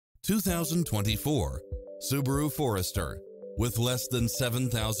2024 Subaru Forester. With less than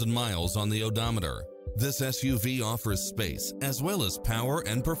 7,000 miles on the odometer, this SUV offers space as well as power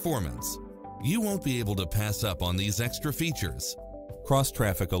and performance. You won't be able to pass up on these extra features.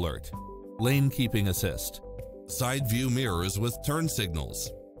 Cross-traffic alert, lane keeping assist, side view mirrors with turn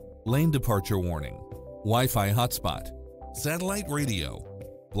signals, lane departure warning, Wi-Fi hotspot, satellite radio,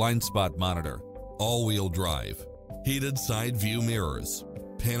 blind spot monitor, all-wheel drive, heated side view mirrors,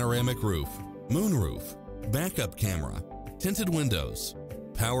 panoramic roof, moonroof, backup camera, tinted windows,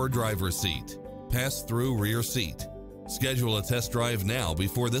 power driver's seat, pass-through rear seat. Schedule a test drive now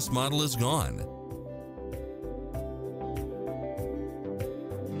before this model is gone.